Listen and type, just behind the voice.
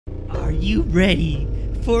Are you ready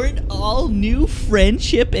for an all-new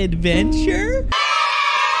friendship adventure?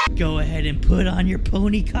 Go ahead and put on your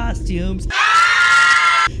pony costumes.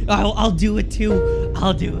 I'll do it too.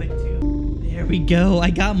 I'll do it too. There we go.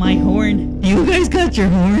 I got my horn. You guys got your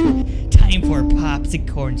horn? Time for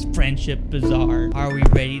Popsicorn's Friendship Bazaar. Are we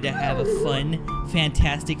ready to have a fun,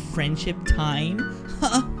 fantastic friendship time?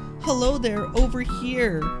 Hello there, over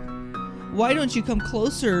here. Why don't you come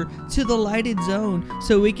closer to the lighted zone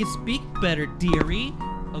so we can speak better, dearie?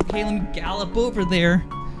 Okay, let me gallop over there.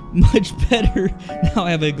 Much better. Now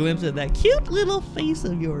I have a glimpse of that cute little face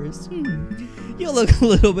of yours. You look a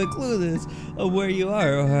little bit clueless of where you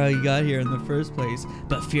are or how you got here in the first place.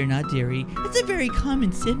 But fear not, dearie. It's a very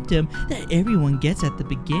common symptom that everyone gets at the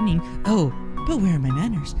beginning. Oh, but where are my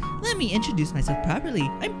manners? Let me introduce myself properly.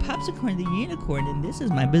 I'm Popsicorn the Unicorn, and this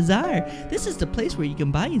is my bazaar. This is the place where you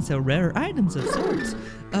can buy and sell rare items of sorts.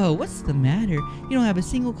 Oh, what's the matter? You don't have a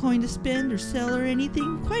single coin to spend or sell or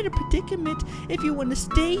anything? Quite a predicament. If you want to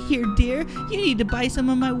stay here, dear, you need to buy some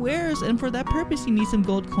of my wares, and for that purpose, you need some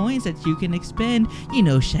gold coins that you can expend. You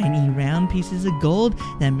know, shiny round pieces of gold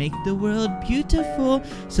that make the world beautiful.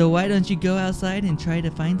 So why don't you go outside and try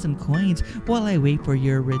to find some coins while I wait for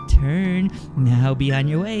your return? Now be on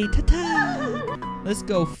your way. Ta-ta! Let's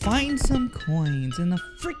go find some coins in the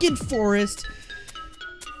freaking forest.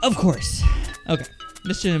 Of course. Okay.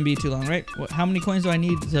 This shouldn't be too long, right? How many coins do I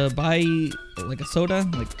need to buy like a soda?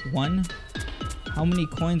 Like one? How many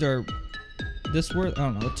coins are this worth? I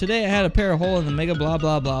don't know. Today I had a pair of hole in the mega blah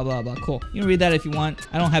blah blah blah blah. Cool. You can read that if you want.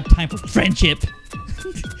 I don't have time for friendship.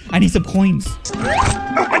 I need some coins.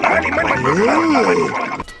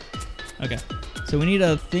 Okay. So we need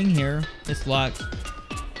a thing here. It's locked.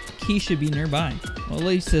 Key should be nearby. Well, at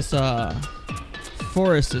least this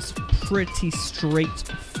forest is pretty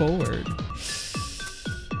straightforward.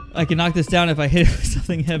 I can knock this down if I hit it with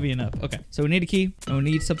something heavy enough. Okay, so we need a key, and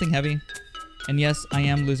we need something heavy. And yes, I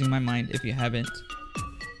am losing my mind if you haven't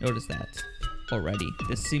noticed that already.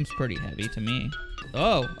 This seems pretty heavy to me.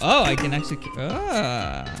 Oh, I can actually...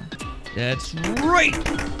 that's right!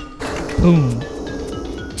 Boom.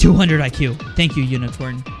 200 IQ. Thank you,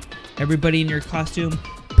 unicorn. Everybody in your costume,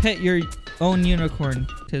 pet your own unicorn,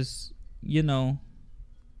 because, you know,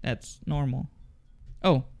 that's normal.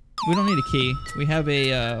 Oh, we don't need a key. We have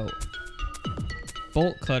a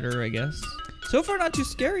bolt cutter, I guess. So far, not too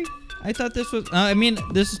scary. I thought this was,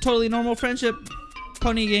 this is totally normal friendship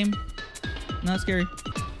pony game. Not scary.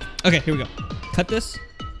 Okay, here we go. Cut this.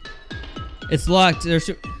 It's locked.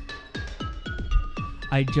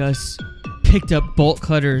 I just picked up bolt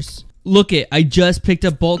cutters. Look it, I just picked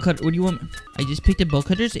up bolt cutters. What do you want? I just picked up bolt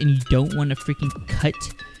cutters and you don't want to freaking cut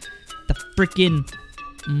the freaking...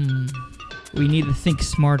 We need to think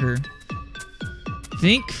smarter.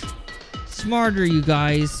 Think smarter, you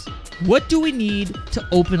guys. What do we need to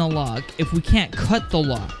open a lock if we can't cut the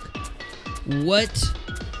lock? What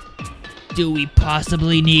do we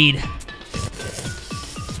possibly need?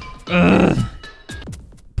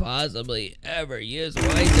 Possibly ever use.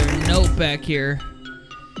 Why is there a note back here?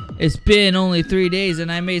 It's been only 3 days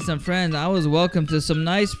and I made some friends. I was welcomed to some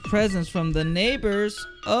nice presents from the neighbors.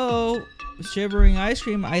 Oh, shivering ice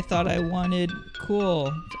cream. I thought I wanted.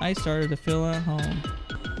 Cool. I started to feel at home.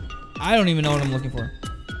 I don't even know what I'm looking for.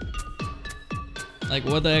 Like,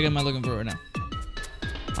 what the heck am I looking for right now?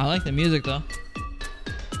 I like the music though.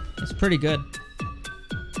 It's pretty good.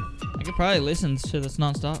 I could probably listen to this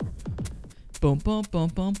non-stop. Boom, boom, boom,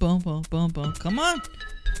 boom, boom, boom, boom, boom. Come on.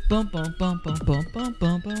 Boom, boom, boom, boom, boom, boom,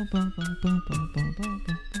 boom, boom, boom, boom, boom, boom, boom,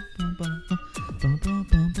 boom, boom,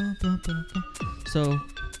 boom, boom, boom, boom. So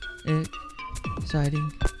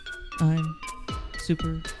exciting. I'm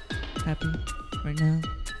super happy right now.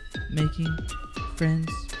 Making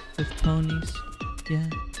friends with ponies. Yeah.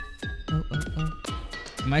 Oh.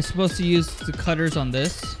 Am I supposed to use the cutters on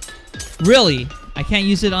this? Really? I can't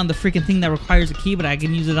use it on the freaking thing that requires a key, but I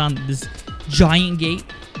can use it on this giant gate?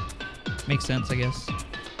 Makes sense, I guess.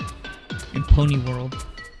 In Pony World.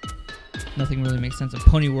 Nothing really makes sense in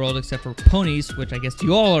Pony World except for ponies, which I guess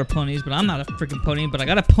you all are ponies, but I'm not a freaking pony, but I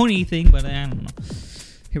got a pony thing, but I don't know.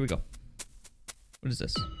 Here we go. What is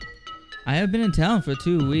this? I have been in town for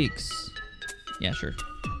 2 weeks. Yeah, sure.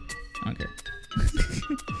 I don't care.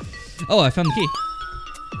 Oh, I found the key.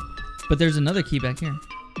 But there's another key back here.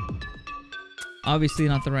 Obviously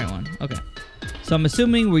not the right one. Okay. So I'm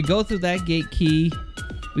assuming we go through that gate key.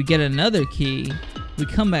 We get another key. We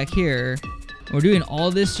come back here. We're doing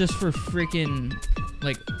all this just for freaking,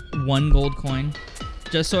 like, 1 gold coin.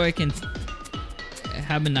 Just so I can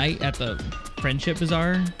have a night at the Friendship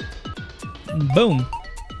Bazaar. Boom.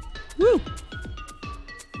 Woo.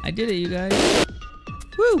 I did it, you guys.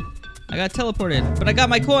 Woo. I got teleported, but I got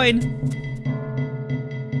my coin.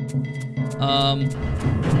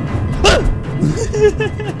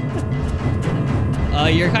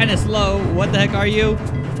 You're kind of slow. What the heck are you?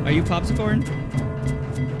 Are you Popsicorn?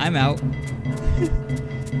 I'm out.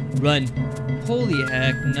 Run. Holy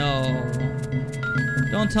heck, no.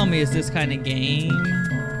 Don't tell me it's this kind of game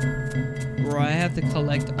where I have to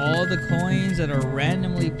collect all the coins that are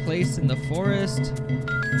randomly placed in the forest,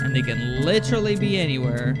 and they can literally be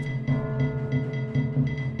anywhere.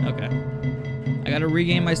 Okay. I gotta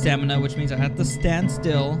regain my stamina, which means I have to stand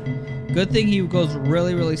still. Good thing he goes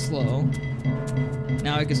really, really slow.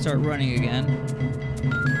 Now I can start running again.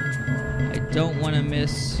 I don't want to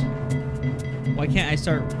miss. Why can't I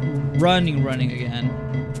start running again?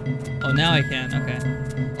 Oh, now I can. Okay.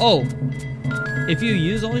 Oh, if you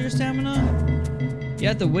use all your stamina, you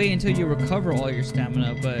have to wait until you recover all your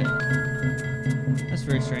stamina, but that's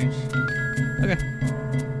very strange. Okay.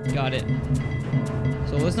 Got it.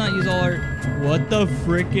 So let's not use all our... What the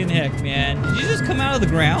frickin' heck, man? Did you just come out of the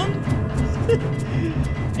ground?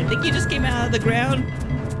 I think you just came out of the ground,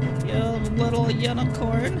 you little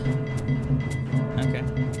unicorn. Okay.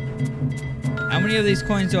 How many of these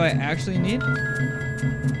coins do I actually need?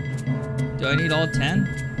 Do I need all 10?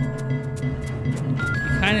 You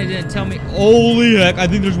kind of didn't tell me. Holy heck, I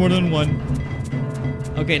think there's more than one.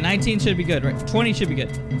 Okay, 19 should be good, right? 20 should be good.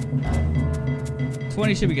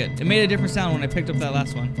 20 should be good. It made a different sound when I picked up that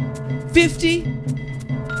last one. 50?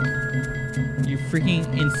 You freaking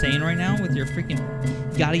insane right now with your freaking...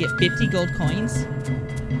 You gotta get 50 gold coins?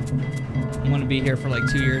 I'm gonna be here for like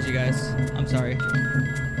 2 years, you guys. I'm sorry.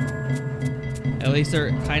 At least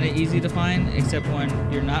they're kind of easy to find, except when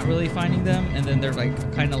you're not really finding them, and then they're like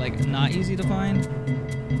kind of like not easy to find.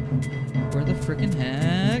 Where the freaking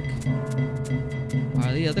heck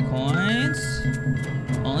are the other coins?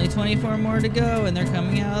 Only 24 more to go, and they're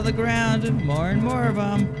coming out of the ground, and more of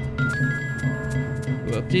them.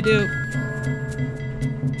 Whoop-de-doo.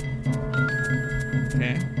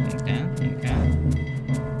 Okay.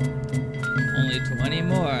 Only 20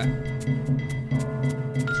 more.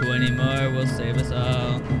 20 more will save us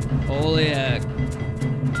all. Holy heck.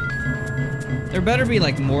 There better be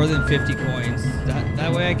like more than 50 coins.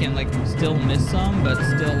 That way I can like still miss some, but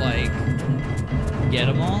still like get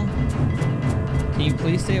them all. Can you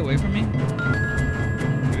please stay away from me?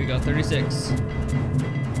 Here we go, 36.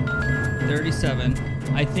 37.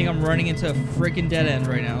 I think I'm running into a freaking dead end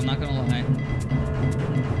right now, I'm not gonna lie.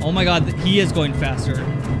 Oh my god, he is going faster.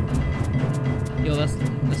 Yo, that's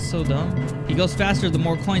so dumb. He goes faster the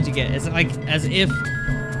more coins you get. It's like as if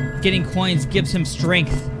getting coins gives him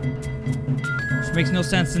strength. Which makes no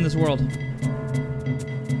sense in this world.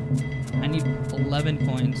 I need 11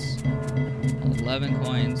 coins. 11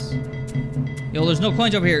 coins. Yo, there's no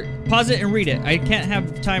coins over here. Pause it and read it. I can't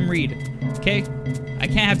have time read. Okay? I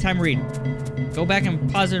can't have time read. Go back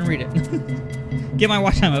and pause it and read it. Get my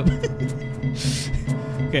watch time up.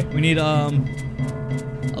 Okay, we need 11.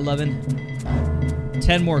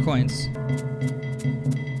 10 more coins.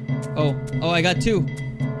 Oh, I got 2.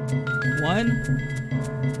 1,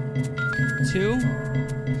 2,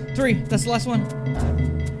 3. That's the last one.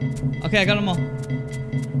 Okay, I got them all.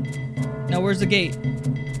 Now where's the gate?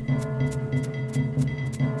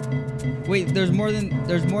 Wait, there's more than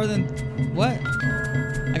what?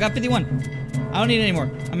 I got 51. I don't need any more.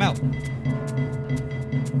 I'm out.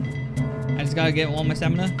 I just gotta get all my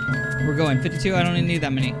stamina. We're going 52. I don't even need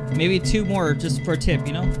that many. Maybe 2 more just for a tip,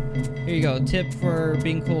 you know? Here you go. Tip for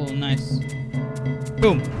being cool. Nice.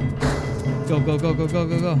 Boom. Go.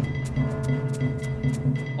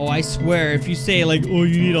 Oh, I swear, if you say like, oh,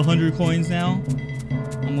 you need 100 coins now,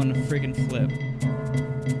 I'm gonna freaking flip.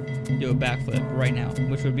 Do a backflip right now,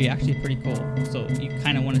 which would be actually pretty cool. So you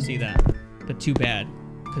kind of want to see that, but too bad,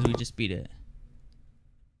 because we just beat it.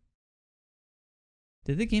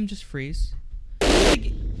 Did the game just freeze?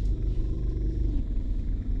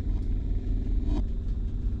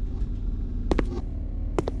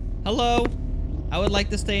 Hello? I would like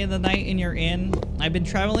to stay in the night in your inn. I've been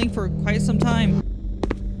traveling for quite some time.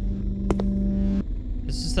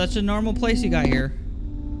 This is such a normal place you got here.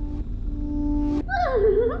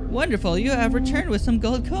 Wonderful, you have returned with some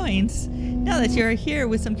gold coins. Now that you're here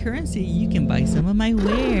with some currency, you can buy some of my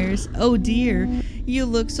wares. Oh dear, you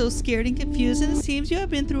look so scared and confused, and it seems you have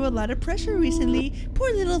been through a lot of pressure recently.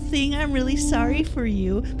 Poor little thing, I'm really sorry for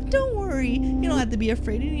you. But don't worry, you don't have to be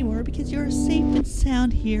afraid anymore because you're safe and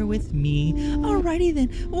sound here with me. Alrighty then,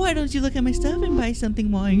 why don't you look at my stuff and buy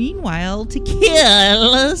something more meanwhile to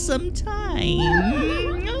kill some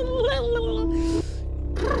time?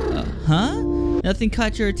 Huh? Nothing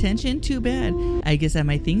caught your attention? Too bad. I guess that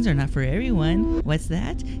my things are not for everyone. What's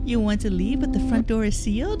that? You want to leave but the front door is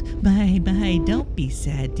sealed? Bye bye, don't be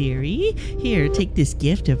sad, dearie. Here, take this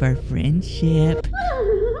gift of our friendship.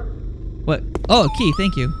 What? Oh, key,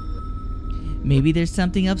 thank you. Maybe there's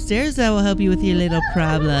something upstairs that will help you with your little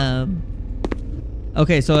problem.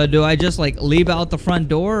 Okay, so do I just like leave out the front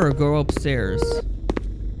door or go upstairs?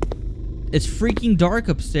 It's freaking dark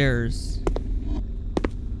upstairs.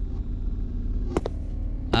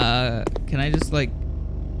 Can I just like...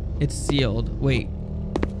 It's sealed. Wait.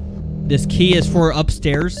 This key is for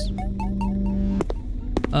upstairs?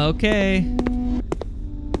 Okay.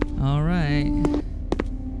 Alright.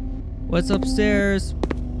 What's upstairs?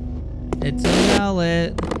 It's a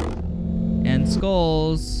mallet. And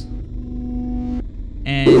skulls.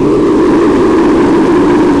 And...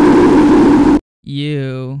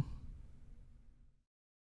 you.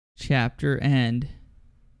 Chapter end.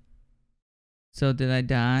 So did I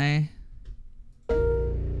die?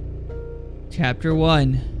 Chapter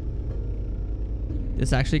 1.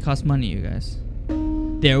 This actually costs money, you guys.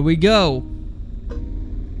 There we go.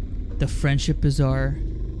 The Friendship Bazaar.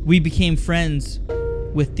 We became friends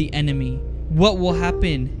with the enemy. What will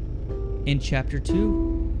happen in Chapter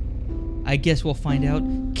 2? I guess we'll find out.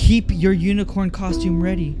 Keep your unicorn costume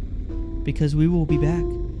ready, because we will be back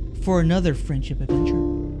for another friendship adventure.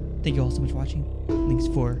 Thank you all so much for watching.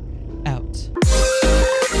 LiNX 4 out.